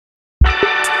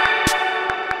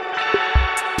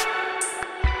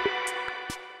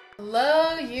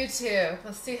Hello YouTube.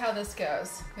 Let's see how this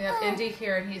goes. We have Indy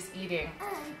here and he's eating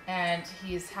and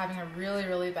he's having a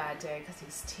really bad day because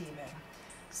he's teething.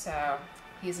 So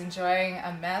he's enjoying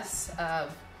a mess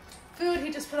of food he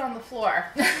just put on the floor.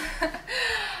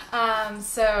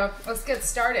 So let's get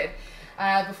started.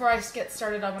 Before I get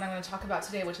started on what I'm going to talk about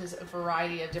today, which is a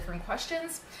variety of different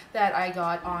questions that I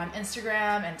got on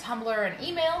Instagram and Tumblr and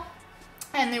email,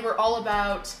 and they were all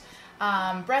about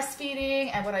breastfeeding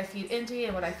and what I feed Indy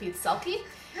and what I feed Selkie.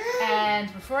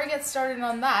 And before I get started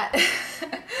on that,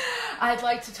 I'd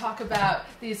like to talk about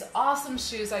these awesome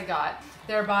shoes I got.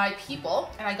 They're by People,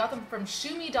 and I got them from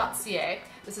shoeme.ca.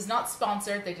 This is not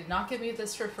sponsored. They did not give me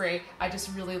this for free. I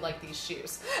just really like these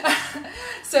shoes.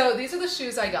 So these are the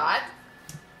shoes I got.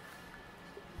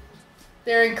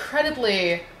 They're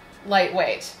incredibly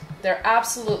lightweight. They're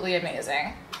absolutely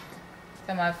amazing.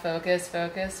 Come on, focus,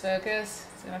 focus, focus.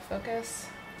 It's gonna focus.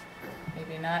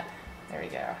 Maybe not. There we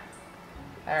go.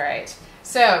 All right.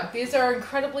 So these are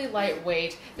incredibly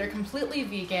lightweight. They're completely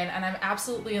vegan, and I'm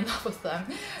absolutely in love with them.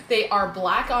 They are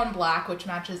black on black, which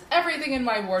matches everything in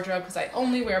my wardrobe because I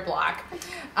only wear black.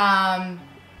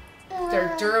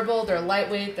 They're durable, they're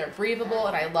lightweight, they're breathable,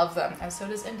 and I love them. And so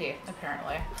does Indy,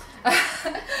 apparently.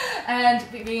 And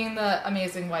being the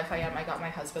amazing wife I am, I got my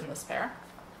husband this pair.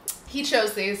 He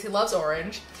chose these. He loves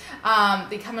orange.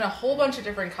 They come in a whole bunch of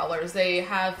different colors. They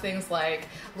have things like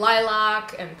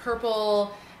lilac and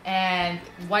purple and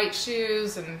white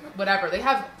shoes and whatever. They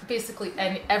have basically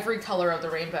every color of the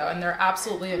rainbow, and they're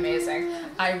absolutely amazing.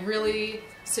 I really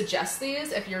suggest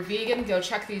these. If you're vegan, go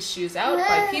check these shoes out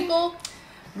by People.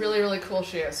 Really cool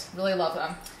shoes. Really love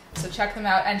them. So check them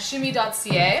out. And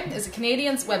shoeme.ca is a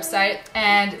Canadian website,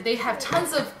 and they have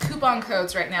tons of coupon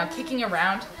codes right now kicking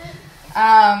around.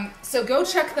 So go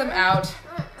check them out.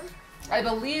 I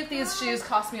believe these shoes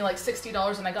cost me like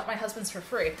 $60, and I got my husband's for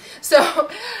free. So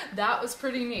that was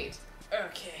pretty neat.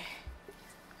 Okay.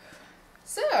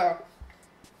 So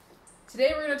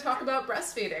today we're going to talk about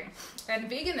breastfeeding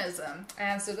and veganism.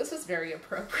 And so this is very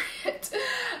appropriate.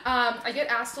 I get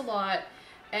asked a lot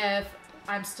if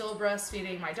I'm still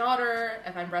breastfeeding my daughter,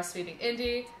 if I'm breastfeeding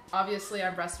Indy. Obviously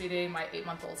I'm breastfeeding my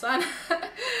 8-month-old son.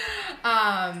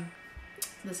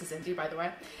 This is Indy, by the way.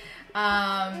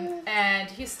 And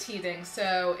he's teething,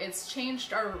 so it's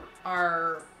changed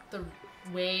the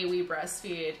way we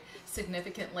breastfeed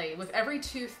significantly. With every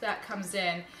tooth that comes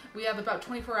in, we have about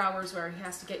 24 hours where he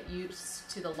has to get used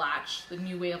to the latch, the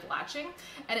new way of latching,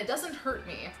 and it doesn't hurt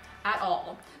me at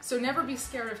all. So never be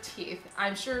scared of teeth.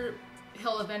 I'm sure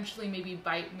he'll eventually maybe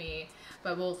bite me,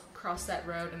 but we'll cross that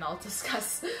road and I'll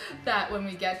discuss that when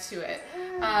we get to it.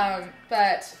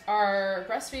 But our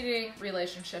breastfeeding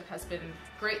relationship has been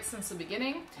great since the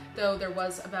beginning, though there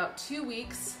was about 2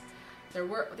 weeks, there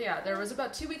was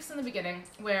about 2 weeks in the beginning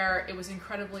where it was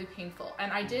incredibly painful.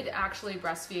 And I did actually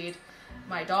breastfeed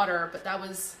my daughter, but that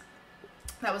was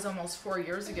almost 4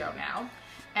 years ago now.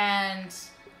 And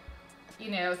you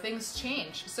know, things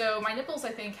change. So my nipples, I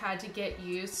think, had to get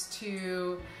used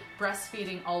to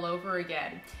breastfeeding all over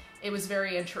again. It was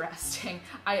very interesting.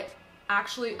 I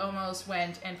actually almost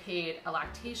went and paid a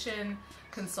lactation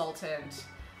consultant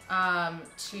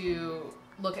to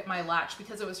look at my latch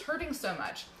because it was hurting so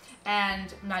much.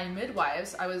 And my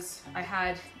midwives, I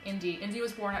had Indy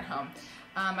was born at home.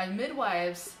 My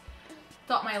midwives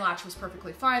thought my latch was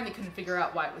perfectly fine. They couldn't figure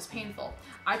out why it was painful.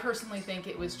 I personally think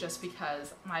it was just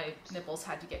because my nipples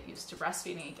had to get used to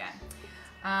breastfeeding again.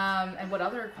 And what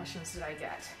other questions did I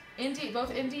get?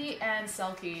 Both Indy and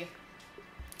Selkie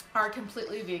are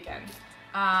completely vegan.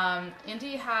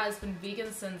 Indy has been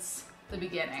vegan since the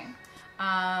beginning.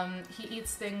 He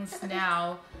eats things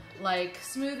now like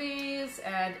smoothies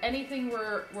and anything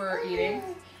we're eating.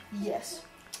 Yes.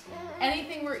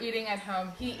 Anything we're eating at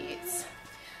home, he eats.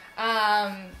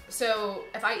 So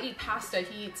if I eat pasta,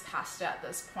 he eats pasta at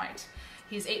this point.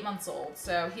 He's 8 months old,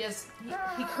 so he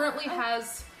currently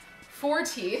has 4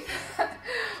 teeth.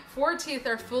 4 teeth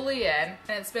are fully in, and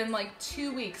it's been like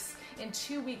 2 weeks. In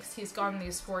 2 weeks, he's gotten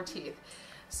these 4 teeth.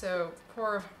 So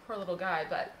poor little guy,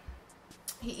 but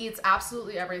he eats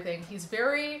absolutely everything. He's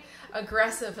very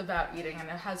aggressive about eating, and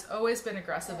has always been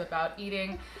aggressive about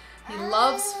eating. He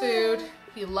loves food.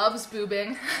 He loves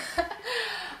boobing.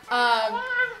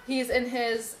 He's in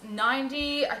his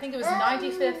I think it was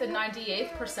 95th and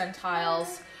 98th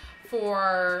percentiles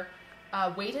for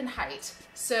weight and height.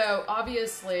 So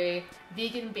obviously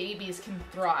vegan babies can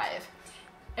thrive.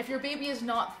 If your baby is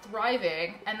not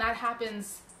thriving, and that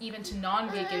happens even to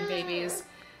non-vegan babies,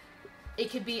 it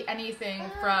could be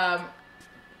anything from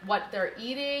what they're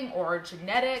eating or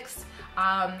genetics.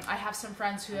 I have some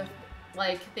friends who have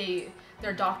like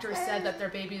their doctor said that their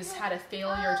babies had a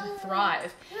failure to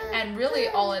thrive. And really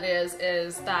all it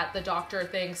is that the doctor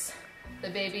thinks the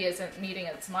baby isn't meeting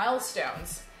its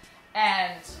milestones.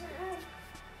 And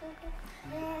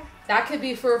that could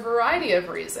be for a variety of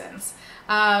reasons.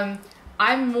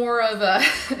 I'm more of a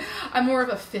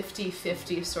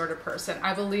 50-50 sort of person.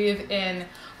 I believe in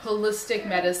holistic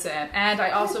medicine, and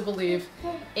I also believe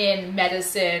in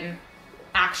medicine,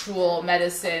 actual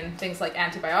medicine, things like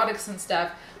antibiotics and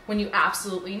stuff, when you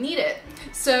absolutely need it.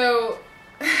 So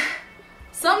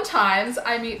sometimes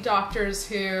I meet doctors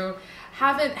who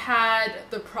haven't had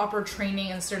the proper training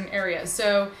in certain areas.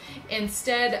 So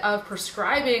instead of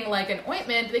prescribing like an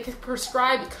ointment, they could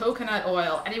prescribe coconut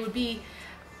oil, and it would be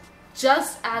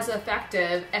just as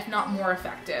effective, if not more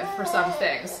effective, for some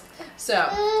things. So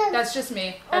that's just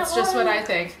me. That's just what I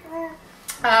think.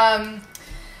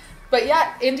 But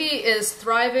yeah, Indy is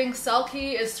thriving.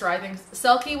 Selkie is thriving.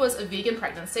 Selkie was a vegan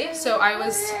pregnancy, so I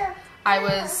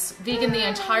was vegan the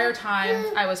entire time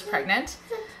I was pregnant.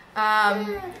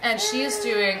 And she's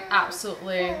doing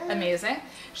absolutely amazing.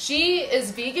 She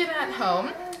is vegan at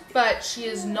home, but she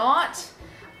is not,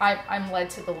 I'm led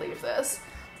to believe this,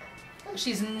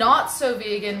 she's not so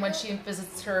vegan when she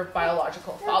visits her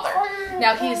biological father.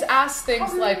 Now, he's asked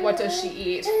things like, what does she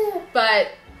eat? But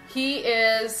he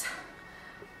is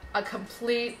a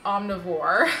complete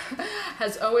omnivore,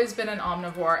 has always been an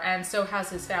omnivore, and so has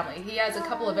his family. He has a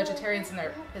couple of vegetarians in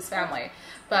his family,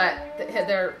 but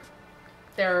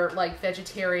they're like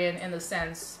vegetarian in the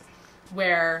sense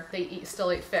where they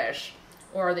still eat fish,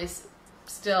 or they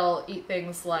still eat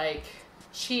things like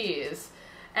cheese,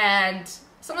 and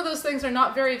some of those things are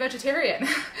not very vegetarian.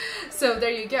 So there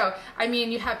you go. I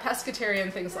mean, you have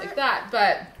pescatarian, things like that,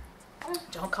 but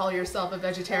don't call yourself a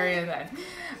vegetarian then.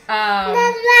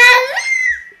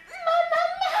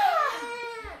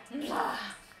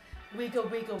 Wiggle,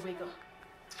 wiggle, wiggle.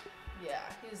 Yeah,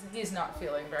 he's not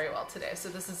feeling very well today, so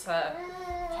this is a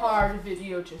hard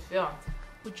video to film.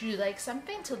 Would you like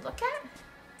something to look at?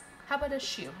 How about a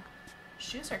shoe?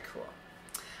 Shoes are cool.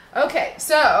 Okay,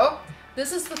 so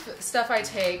this is the stuff I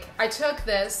take. I took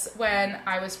this when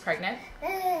I was pregnant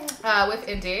with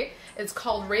Indy. It's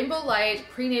called Rainbow Light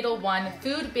Prenatal 1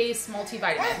 Food-Based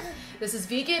Multivitamin. This is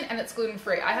vegan and it's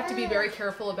gluten-free. I have to be very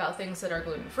careful about things that are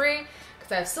gluten-free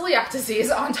because I have celiac disease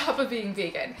on top of being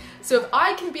vegan. So if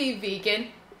I can be vegan,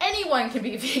 anyone can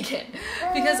be vegan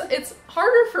because it's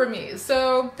harder for me.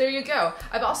 So there you go.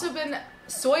 I've also been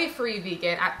soy-free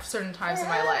vegan at certain times in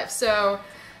my life. So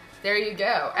there you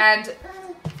go. And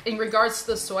in regards to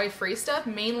the soy-free stuff,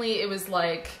 mainly it was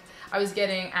like I was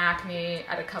getting acne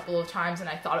at a couple of times and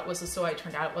I thought it was the soy. It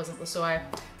turned out it wasn't the soy.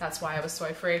 That's why I was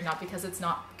soy-free, not because it's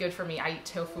not good for me. I eat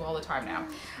tofu all the time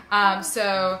now.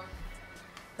 So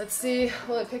let's see,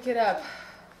 will it pick it up?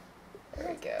 There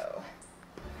we go.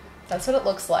 That's what it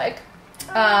looks like.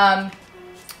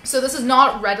 So this is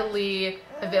not readily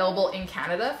available in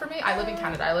Canada for me. I live in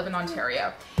Canada, I live in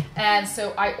Ontario. And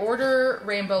so I order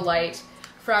Rainbow Light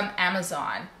from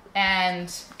Amazon,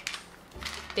 and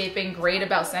they've been great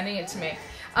about sending it to me.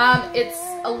 It's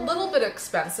a little bit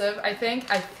expensive, I think.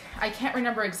 I can't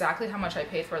remember exactly how much I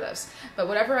paid for this, but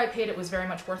whatever I paid, it was very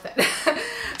much worth it.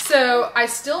 So I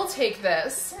still take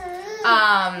this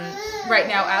right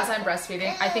now as I'm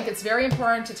breastfeeding. I think it's very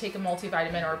important to take a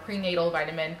multivitamin or a prenatal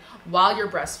vitamin while you're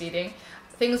breastfeeding.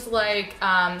 Things like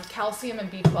calcium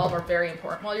and B12 are very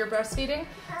important while you're breastfeeding,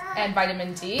 and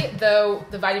vitamin D, though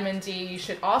the vitamin D, you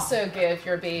should also give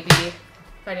your baby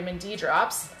vitamin D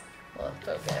drops. Well,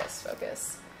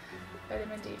 focus.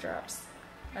 Vitamin D drops.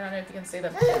 I don't know if you can see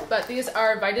them, but these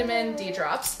are vitamin D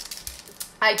drops.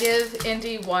 I give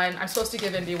Indy one. I'm supposed to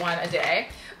give Indy one a day.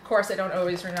 Of course, I don't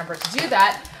always remember to do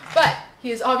that, but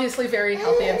he is obviously very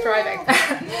healthy and thriving.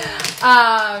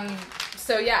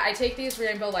 So yeah, I take these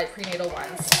Rainbow Light prenatal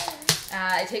ones.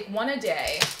 I take one a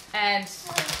day, and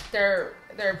they're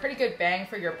a pretty good bang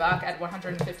for your buck at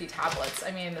 150 tablets.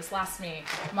 I mean, this lasts me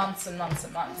months and months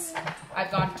and months.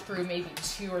 I've gone through maybe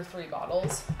 2 or 3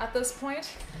 bottles at this point,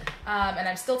 and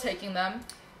I'm still taking them.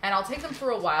 And I'll take them for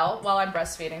a while I'm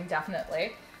breastfeeding,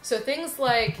 definitely. So things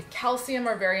like calcium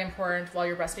are very important while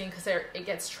you're breastfeeding because it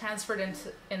gets transferred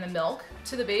in the milk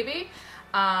to the baby.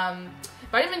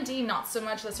 Vitamin D, not so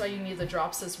much. That's why you need the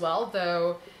drops as well,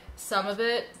 though some of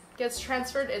it gets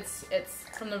transferred. It's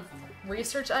from the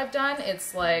research I've done,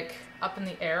 it's like up in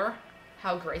the air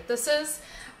how great this is.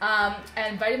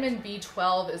 And vitamin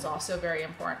B12 is also very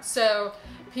important. So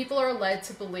people are led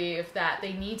to believe that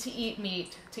they need to eat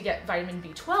meat to get vitamin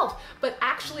B12, but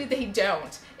actually they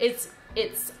don't.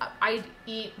 I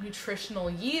eat nutritional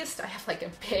yeast. I have like a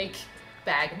big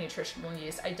bag of nutritional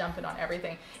yeast. I dump it on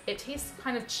everything. It tastes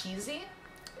kind of cheesy.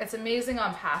 It's amazing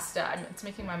on pasta. It's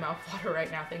making my mouth water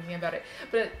right now thinking about it.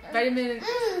 But vitamin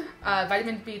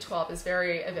B12 is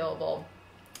very available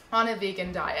on a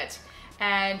vegan diet.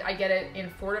 And I get it in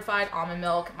fortified almond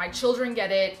milk. My children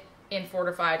get it in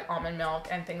fortified almond milk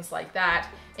and things like that.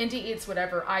 Indy eats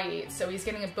whatever I eat. So he's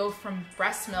getting it both from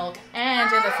breast milk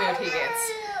and in the food he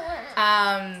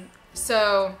eats.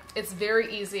 So it's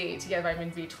very easy to get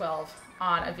vitamin B12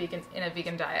 on in a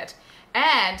vegan diet.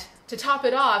 And to top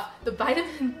it off, the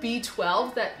vitamin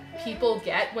B12 that people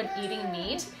get when eating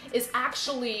meat is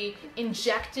actually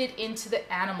injected into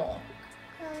the animal.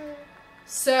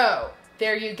 So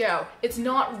there you go. It's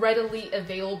not readily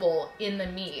available in the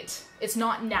meat. It's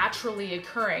not naturally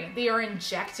occurring. They are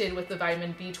injected with the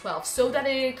vitamin B12 so that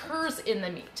it occurs in the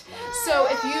meat. So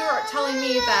if you are telling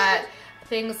me that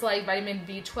things like vitamin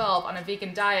B12 on a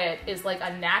vegan diet is like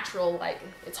a natural, like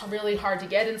it's really hard to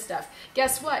get and stuff,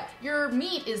 guess what? Your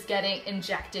meat is getting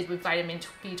injected with vitamin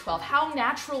B12. How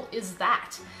natural is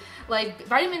that? Like,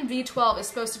 vitamin B12 is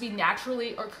supposed to be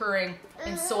naturally occurring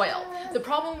in soil. The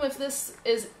problem with this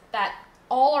is that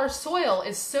all our soil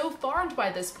is so farmed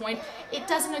by this point, it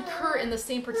doesn't occur in the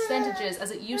same percentages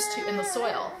as it used to in the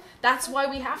soil. That's why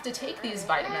we have to take these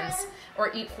vitamins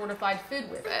or eat fortified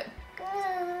food with it.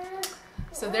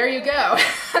 So there you go.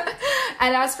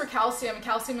 And as for calcium,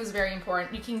 calcium is very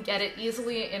important. You can get it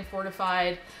easily in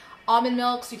fortified almond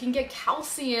milks. You can get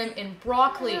calcium in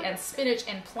broccoli and spinach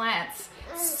and plants.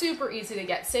 Super easy to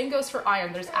get. Same goes for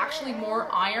iron. There's actually more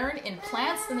iron in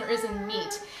plants than there is in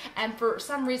meat. And for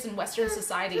some reason, Western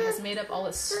society has made up all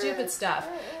this stupid stuff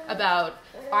about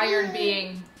iron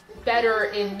being better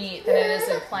in meat than it is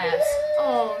in plants.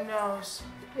 Oh no,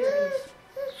 babies.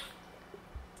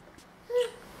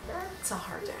 It's a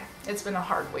hard day. It's been a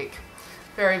hard week.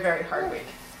 Very, very hard week.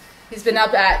 He's been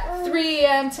up at 3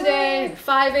 a.m. today,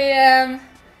 5 a.m.,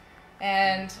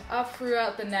 and up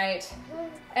throughout the night.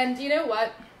 And you know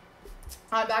what?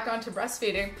 I'm back onto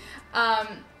breastfeeding.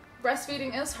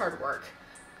 Breastfeeding is hard work.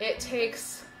 It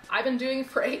takes, I've been doing it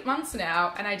for 8 months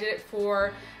now, and I did it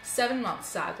for 7 months,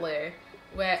 sadly,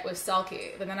 with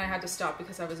Selkie. But then I had to stop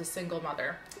because I was a single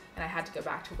mother, and I had to go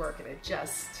back to work, and it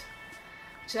just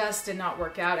did not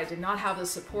work out. I did not have the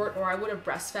support, or I would have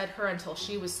breastfed her until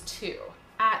she was 2,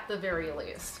 at the very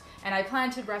least. And I plan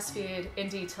to breastfeed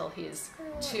Indy till he's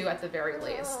 2 at the very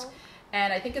least.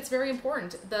 And I think it's very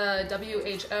important. The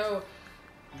WHO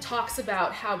talks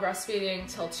about how breastfeeding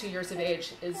till 2 years of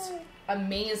age is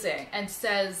amazing and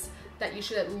says that you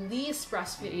should at least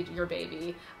breastfeed your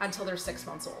baby until they're 6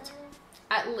 months old.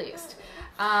 At least.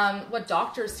 What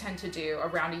doctors tend to do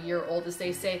around a year old is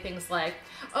they say things like,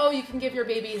 oh, you can give your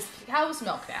babies cow's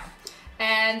milk now.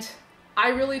 And I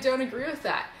really don't agree with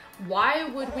that. Why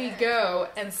would we go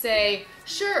and say,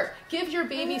 sure, give your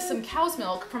baby some cow's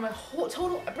milk from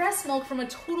breast milk from a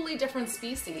totally different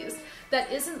species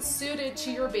that isn't suited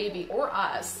to your baby or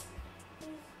us?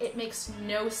 It makes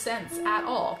no sense at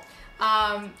all.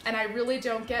 And I really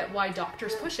don't get why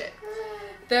doctors push it.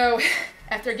 Though,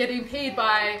 if they're getting paid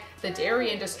by the dairy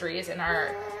industries and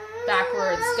our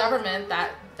backwards government,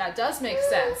 that does make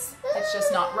sense. It's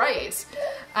just not right.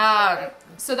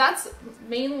 So that's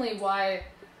mainly why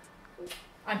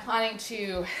I'm planning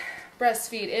to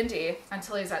breastfeed Indy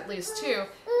until he's at least 2,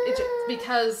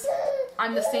 because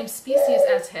I'm the same species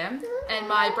as him, and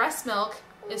my breast milk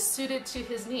is suited to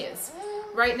his needs.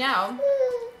 Right now,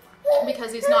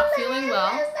 because he's not feeling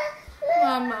well,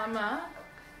 mama,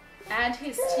 and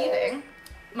he's teething,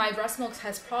 my breast milk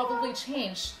has probably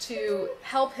changed to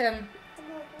help him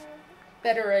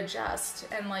better adjust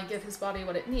and like give his body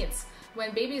what it needs.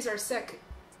 When babies are sick,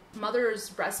 mother's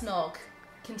breast milk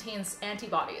contains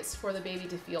antibodies for the baby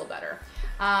to feel better.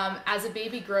 As a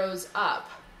baby grows up,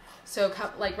 so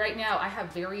like right now I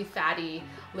have very fatty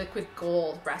liquid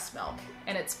gold breast milk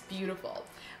and it's beautiful.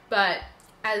 But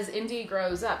as Indy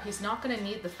grows up, he's not going to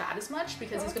need the fat as much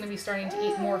because he's going to be starting to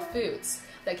eat more foods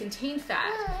that contain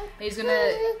fat. And he's going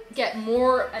to get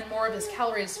more and more of his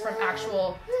calories from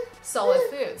actual solid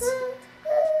foods.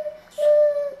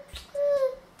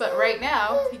 But right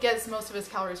now, he gets most of his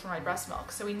calories from my breast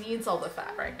milk, so he needs all the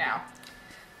fat right now.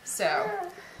 So,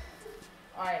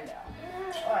 I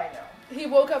know. He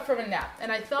woke up from a nap,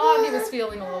 and I thought he was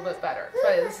feeling a little bit better,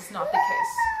 but this is not the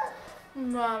case.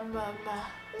 Mama.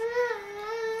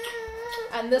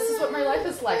 And this is what my life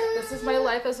is like. This is my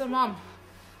life as a mom.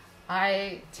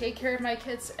 I take care of my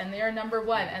kids, and they are number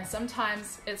one, and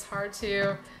sometimes it's hard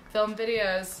to film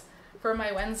videos for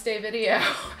my Wednesday video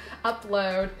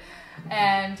upload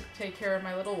and take care of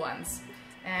my little ones,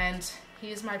 and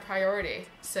he's my priority.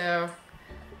 So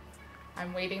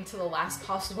I'm waiting to the last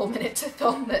possible minute to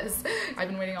film this. I've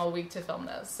been waiting all week to film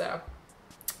this, so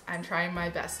I'm trying my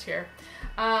best here.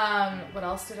 What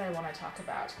else did I want to talk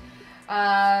about?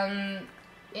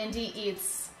 Indy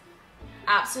eats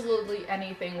absolutely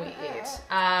anything we eat.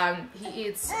 He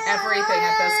eats everything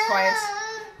at this point.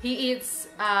 He eats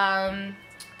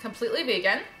completely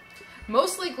vegan,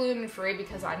 mostly gluten-free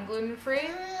because I'm gluten-free,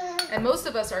 and most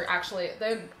of us are actually,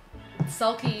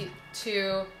 Selkie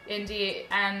to Indy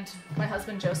and my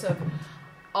husband Joseph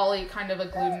all eat kind of a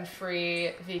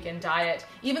gluten-free vegan diet,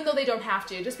 even though they don't have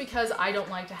to, just because I don't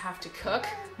like to have to cook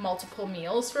multiple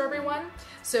meals for everyone.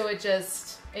 So it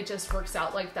just works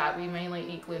out like that. We mainly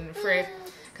eat gluten-free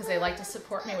because they like to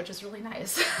support me, which is really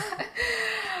nice.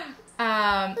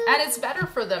 And it's better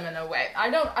for them in a way. I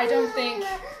don't think,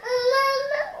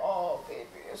 oh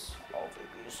babies,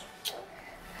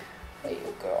 there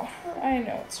you go. I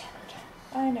know it's hard.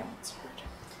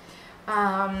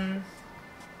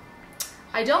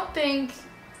 I don't think,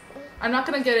 I'm not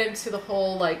gonna get into the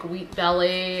whole like wheat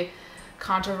belly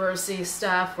controversy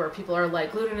stuff where people are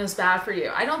like, gluten is bad for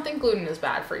you. I don't think gluten is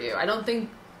bad for you. I don't think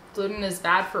gluten is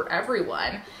bad for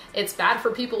everyone. It's bad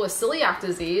for people with celiac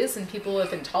disease and people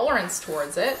with intolerance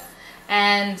towards it,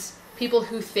 and people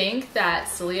who think that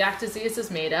celiac disease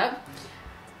is made up.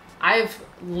 I've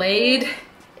laid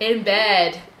in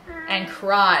bed and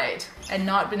cried and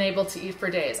not been able to eat for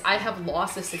days. I have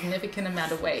lost a significant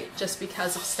amount of weight just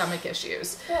because of stomach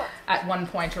issues at one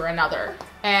point or another.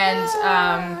 And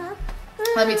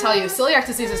let me tell you, celiac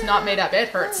disease is not made up. It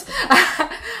hurts.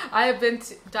 I have been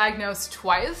diagnosed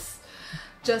twice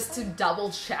just to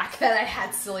double check that I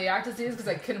had celiac disease because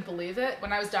I couldn't believe it.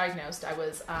 When I was diagnosed, I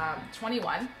was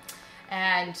 21.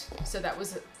 And so that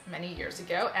was many years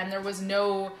ago. And there was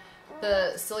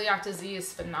the celiac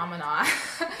disease phenomena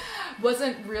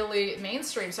wasn't really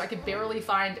mainstream, so I could barely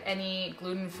find any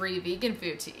gluten-free vegan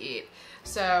food to eat.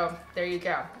 So there you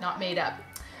go, not made up.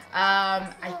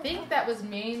 I think that was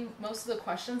most of the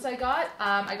questions I got.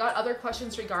 I got other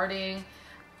questions regarding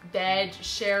bed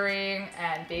sharing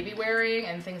and baby wearing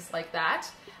and things like that.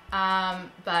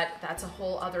 But that's a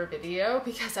whole other video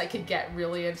because I could get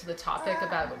really into the topic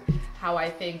about how I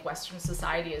think Western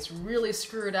society is really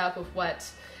screwed up with what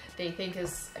they think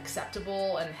is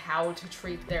acceptable and how to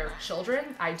treat their children.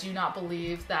 I do not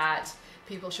believe that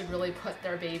people should really put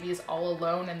their babies all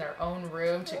alone in their own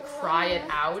room to cry it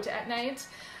out at night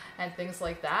and things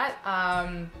like that.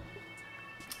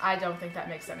 I don't think that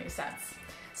makes any sense.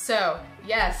 So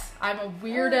yes, I'm a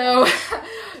weirdo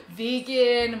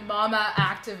vegan mama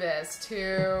activist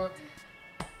who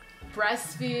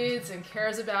breastfeeds and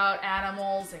cares about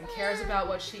animals and cares about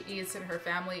what she eats and her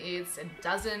family eats and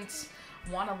doesn't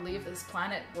want to leave this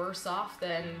planet worse off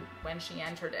than when she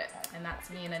entered it. And that's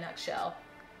me in a nutshell.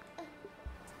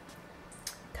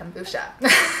 Kombucha.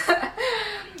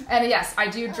 And yes, I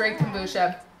do drink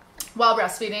kombucha while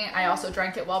breastfeeding. I also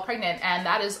drank it while pregnant, and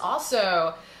that is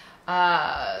also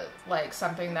like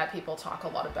something that people talk a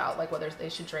lot about, like whether they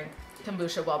should drink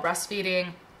kombucha while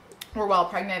breastfeeding or while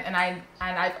pregnant. And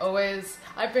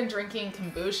I've been drinking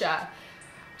kombucha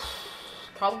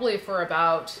probably for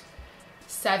about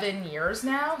 7 years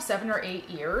now, 7 or 8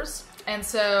 years. And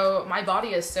so my body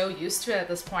is so used to it at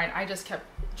this point. I just kept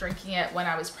drinking it when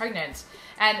I was pregnant.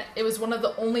 And it was one of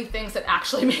the only things that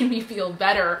actually made me feel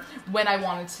better when I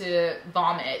wanted to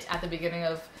vomit at the beginning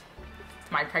of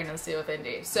my pregnancy with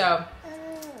Indy. So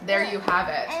there you have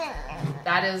it.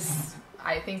 That is,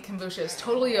 I think kombucha is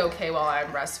totally okay while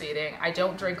I'm breastfeeding. I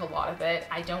don't drink a lot of it.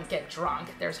 I don't get drunk.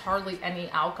 There's hardly any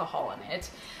alcohol in it.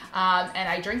 And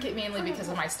I drink it mainly because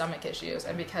of my stomach issues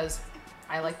and because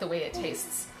I like the way it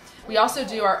tastes. We also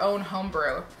do our own home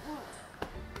brew.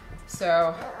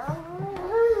 So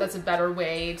that's a better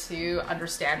way to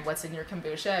understand what's in your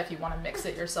kombucha if you want to mix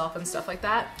it yourself and stuff like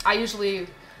that. I usually,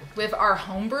 with our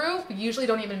home brew, we usually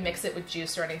don't even mix it with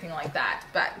juice or anything like that.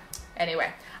 But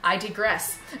anyway, I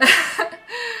digress.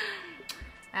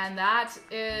 And that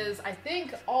is, I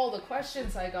think, all the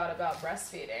questions I got about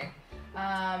breastfeeding.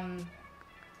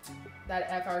 That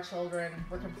if our children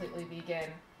were completely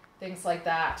vegan, things like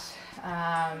that.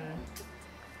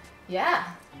 Yeah,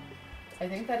 I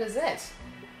think that is it.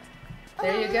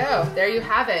 There you go. There you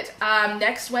have it.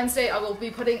 Next Wednesday, I will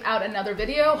be putting out another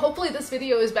video. Hopefully this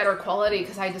video is better quality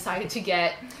because I decided to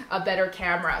get a better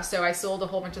camera. So I sold a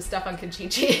whole bunch of stuff on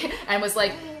Kijiji and was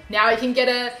like, now I can get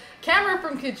a camera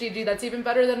from Kijiji that's even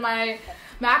better than my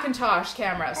Macintosh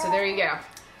camera. So there you go.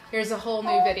 Here's a whole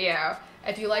new video.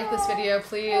 If you like this video,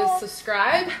 please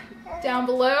subscribe down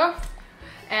below.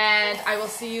 And I will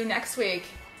see you next week.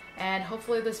 And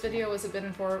hopefully this video was a bit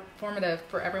informative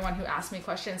for everyone who asked me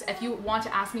questions. If you want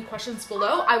to ask me questions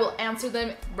below, I will answer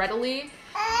them readily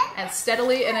and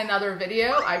steadily in another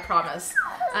video, I promise.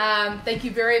 Thank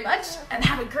you very much and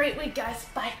have a great week, guys.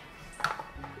 Bye.